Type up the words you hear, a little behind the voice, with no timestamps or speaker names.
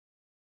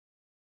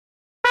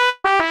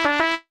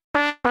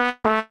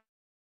Catnap,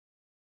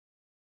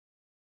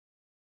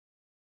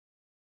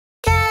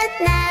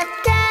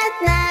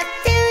 catnap,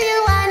 do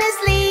you wanna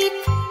sleep?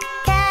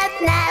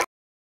 Catnap.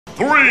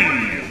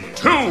 3,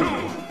 2,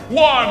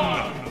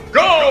 1,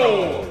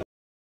 go!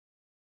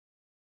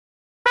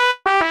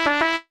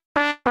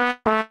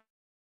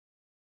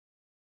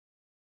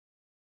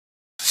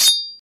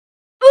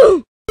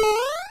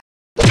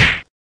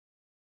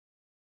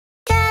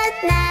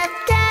 Catnap,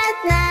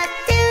 catnap,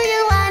 do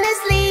you wanna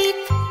sleep?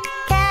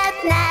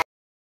 Catnap.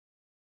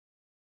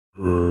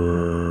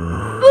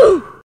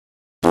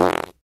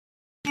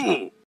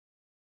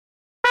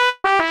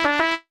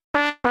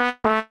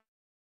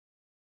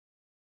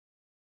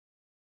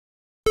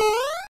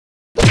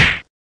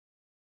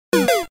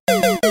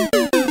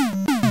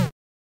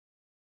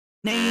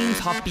 Name's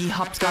Hoppy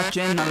Hopscotch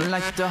and I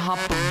like to hop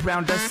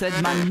around. I said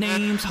my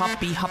name's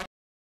Hoppy Hop.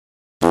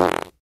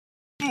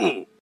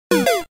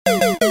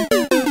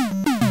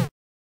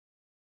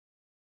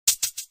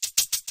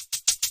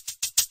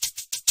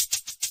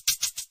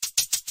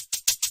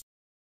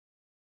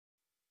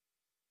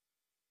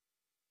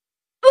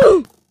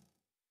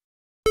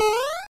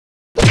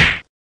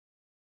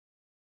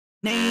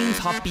 Name's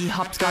Hoppy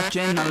Hopscotch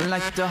and I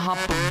like to hop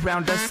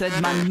around. I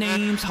said my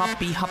name's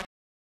Hoppy Hop.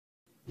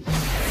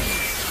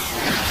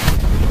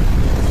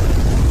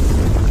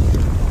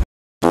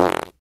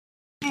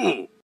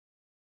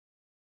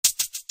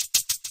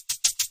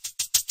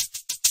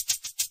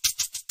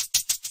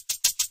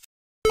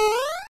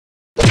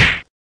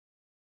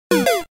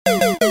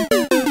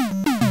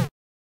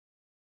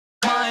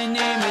 My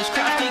name is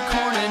Crafty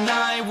Corn and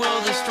I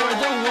will destroy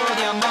the world.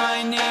 Yeah,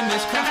 my name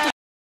is Crafty.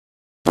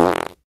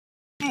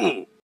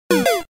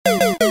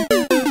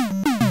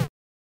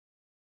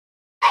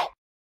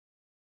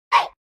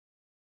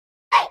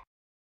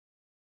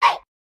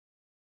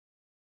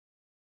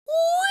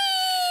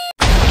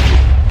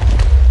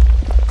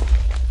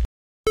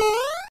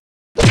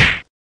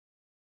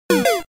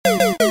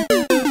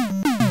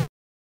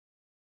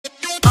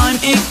 I'm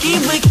Icky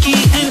Wicky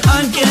and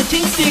I'm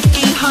getting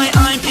sticky. Hi,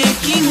 I'm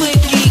Icky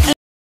Wicky and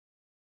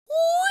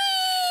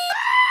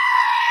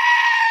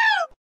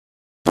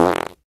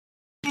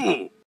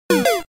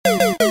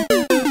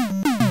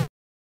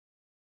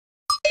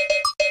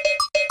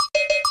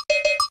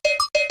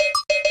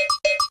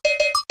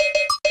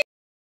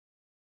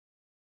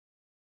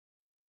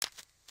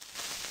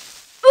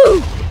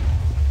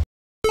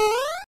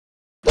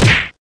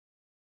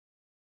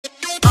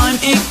I'm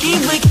Icky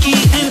Wicky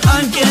and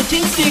I'm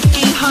getting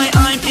sticky. Hi,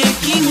 I'm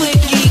Icky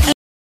Wicky and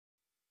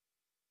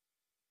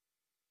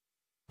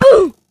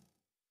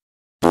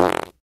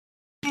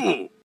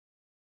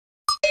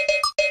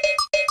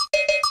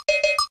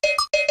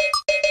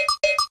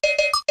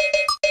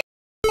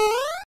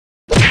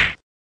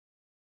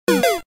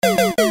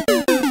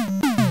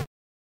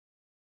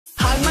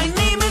Hi, my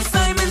name is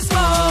Simon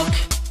Smoke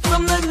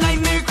from the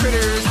Nightmare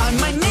Critters. Hi,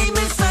 my name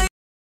is Simon.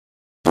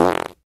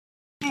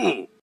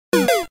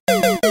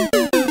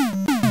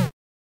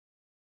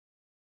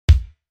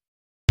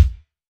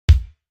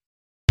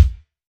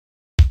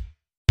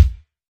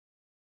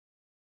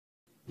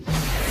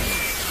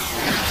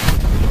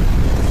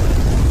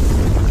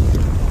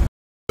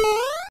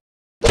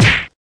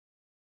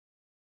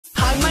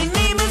 Hi, my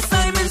name is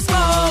Simon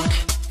Smoke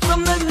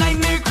from the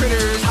Nightmare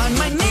Critters. Hi,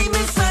 my name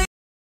is Simon.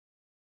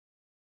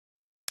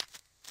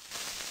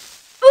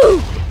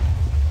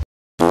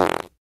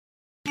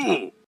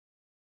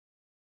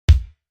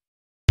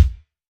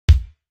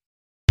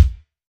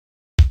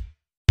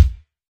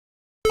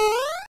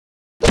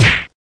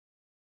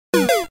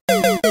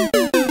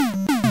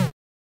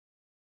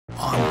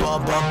 I'm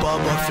Bubba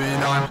Bubba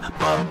Finn. I'm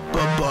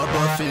Bubba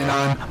Bubba Finn.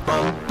 I'm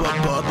Bubba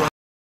Bubba.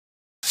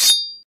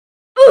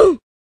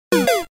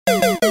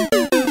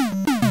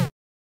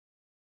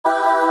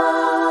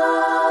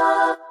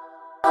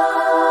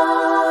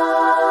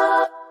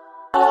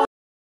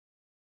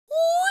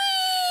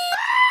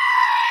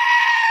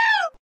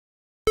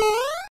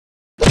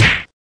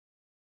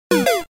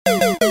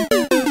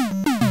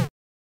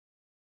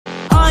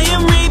 I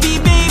am Raby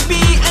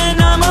Baby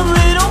and I'm a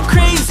little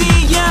crazy.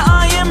 Yeah,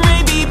 I am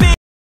Raby Baby.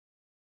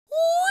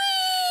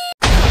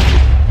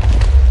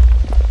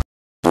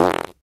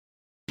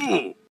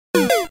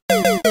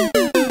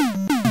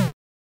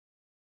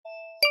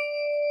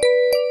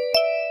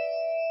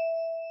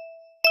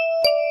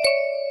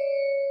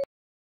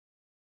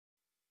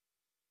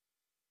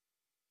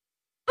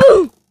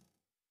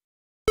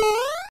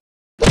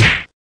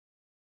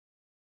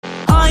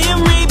 I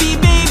am Raby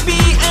Baby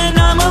and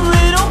I'm a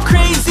little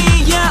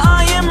crazy. Yeah,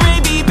 I am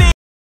Raby Baby.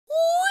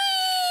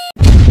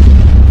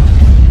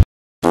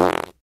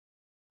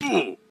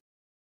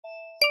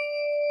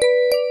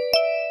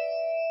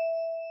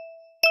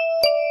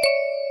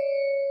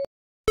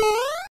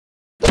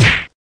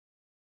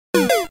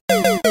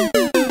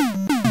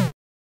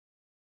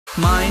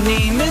 My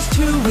name is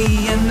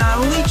Tui and I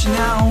will lead you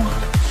now.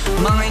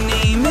 My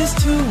name is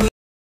Tui.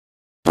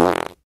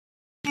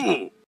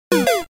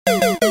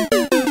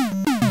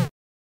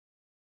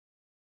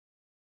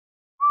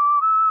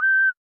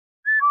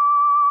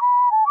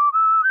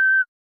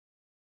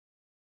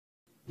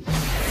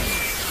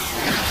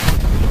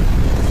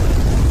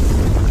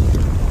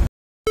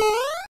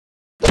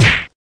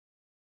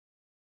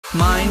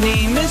 My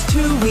name is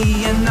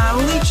Tui and I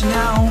will eat you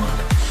now.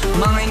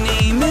 My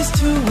name is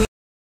Tui.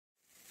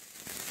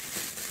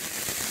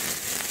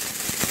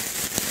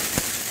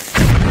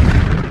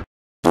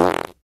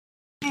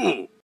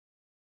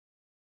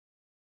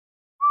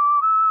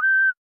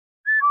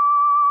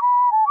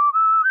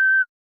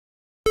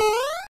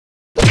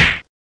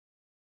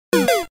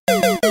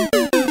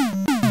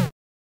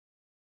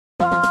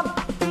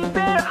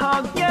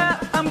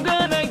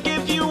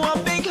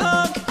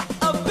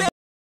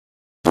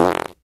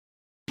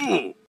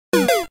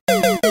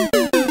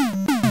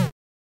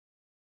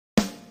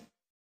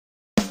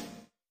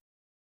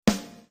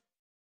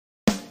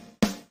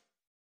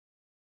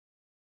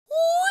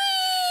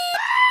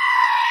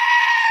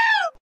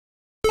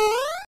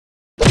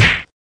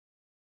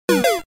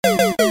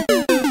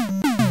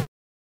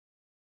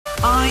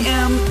 I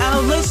am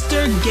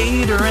Alistair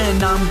Gator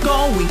and I'm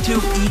going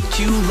to eat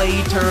you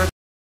later.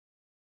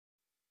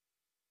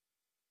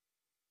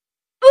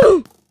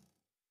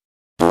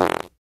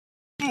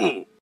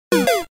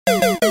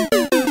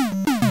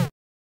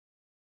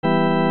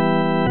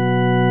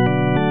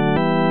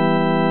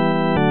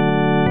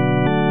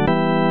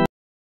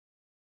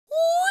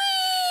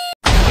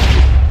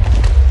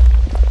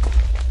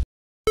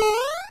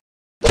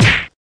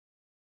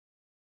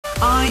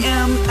 I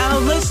am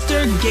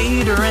Alistair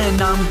Gator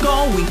and I'm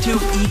going to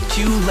eat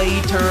you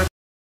later.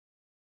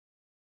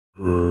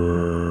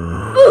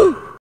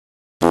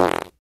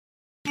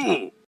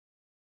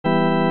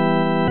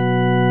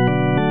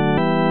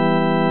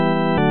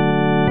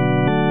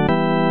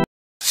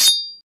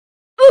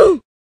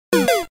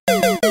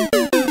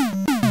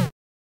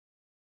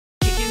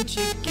 Kickin'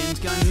 chicken's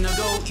gonna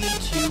go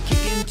eat you.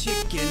 Kickin'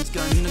 chicken's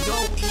gonna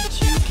go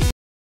eat you.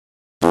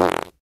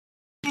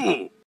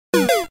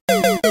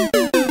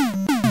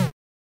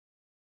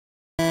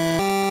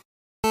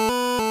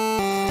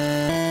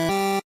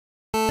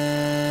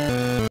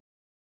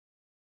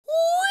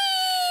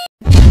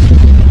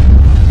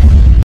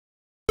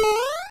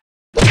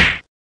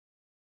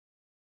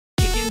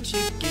 Kickin'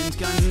 chicken's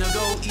gonna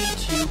go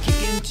eat you.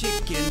 Kickin'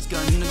 chicken's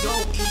gonna go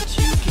eat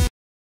you.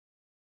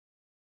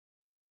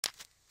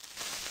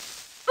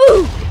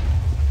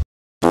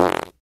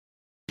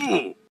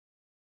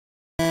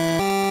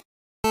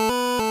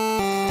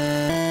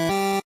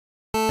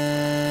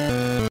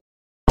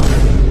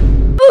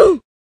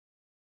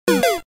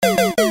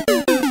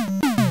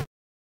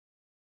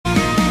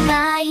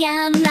 I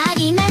am